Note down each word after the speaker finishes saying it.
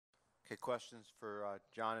Okay, questions for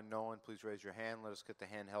Jon and Nolan, please raise your hand. Let us get the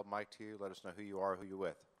handheld mic to you. Let us know who you are, who you're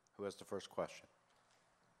with. Who has the first question?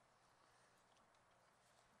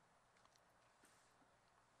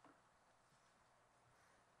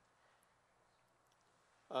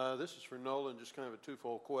 This is for Nolan, just kind of a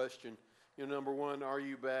twofold question. Number one, are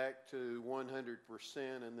you back to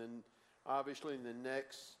 100%? And then obviously in the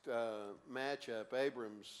next matchup,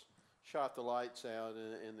 Abrams shot the lights out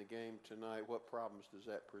in the game tonight. What problems does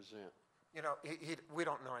that present? We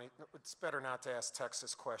don't know any. It's better not to ask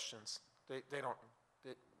Texas questions. I don't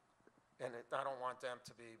want them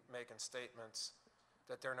to be making statements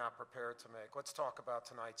that they're not prepared to make. Let's talk about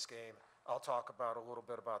tonight's game. I'll talk about a little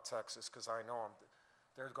bit about Texas because I know them.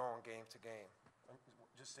 They're going game to game.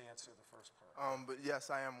 Just to answer the first part. But yes,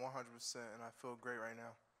 I am 100%, and I feel great right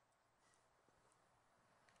now.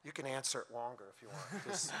 You can answer it longer if you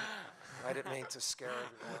want. I didn't mean to scare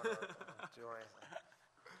everyone or do anything.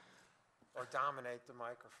 Or dominate the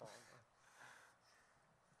microphone.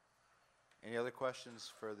 Any other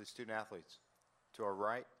questions for the student athletes? To our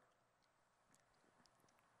right.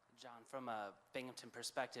 Jon, from a Binghamton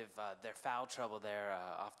perspective, their foul trouble there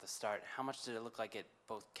off the start, how much did it look like it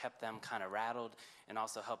both kept them kind of rattled and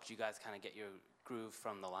also helped you guys kind of get your groove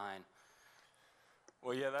from the line?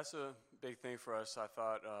 Well, yeah, that's a big thing for us. I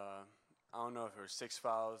thought, I don't know if there were 6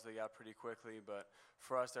 fouls they got pretty quickly, but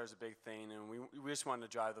for us, that was a big thing. And we just wanted to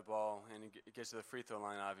drive the ball and get to the free throw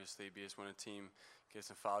line, obviously, because when a team gets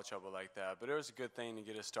in foul trouble like that. But it was a good thing to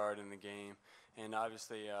get us started in the game. And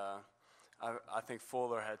obviously, I think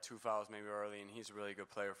Fuller had 2 fouls maybe early, and he's a really good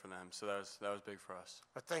player for them. So that was big for us.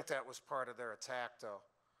 I think that was part of their attack, though.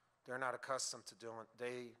 They're not accustomed to doing.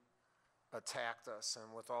 They attacked us,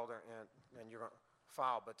 and with all their and you're going to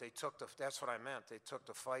foul, but they took the. That's what I meant. They took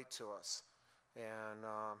the fight to us, and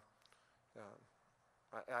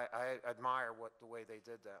I admire the way they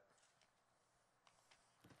did that.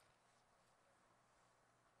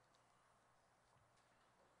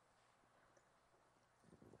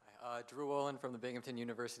 Drew Olin from the Binghamton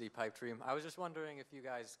University Pipe Dream. I was just wondering if you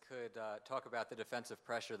guys could talk about the defensive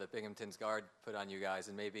pressure that Binghamton's guard put on you guys,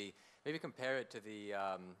 and maybe compare it to the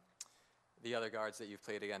other guards that you've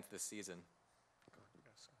played against this season.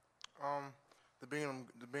 The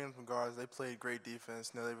Binghamton guards, they played great defense.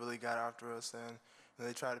 They really got after us, and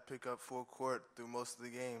they tried to pick up full court through most of the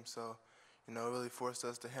game. So, it really forced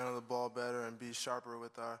us to handle the ball better and be sharper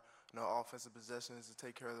with our offensive possessions to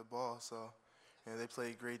take care of the ball. So, they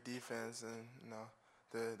played great defense, and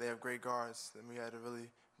they have great guards, and we had to really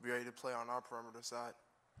be ready to play on our perimeter side.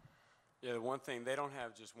 Yeah, the one thing, they don't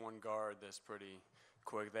have just one guard that's pretty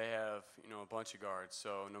quick. They have a bunch of guards.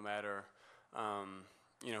 So no matter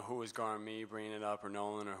who was guarding me, bringing it up, or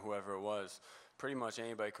Nolan, or whoever it was, pretty much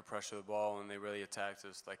anybody could pressure the ball, and they really attacked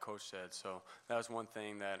us, like Coach said. So that was one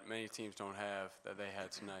thing that many teams don't have that they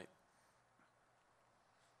had tonight.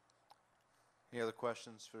 Any other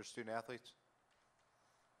questions for student athletes?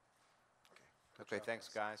 Okay, thanks,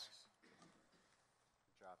 guys.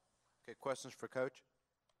 Good job. Okay, questions for Coach?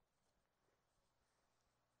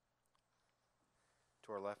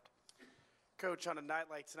 To our left. Coach, on a night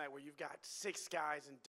like tonight where you've got 6 guys in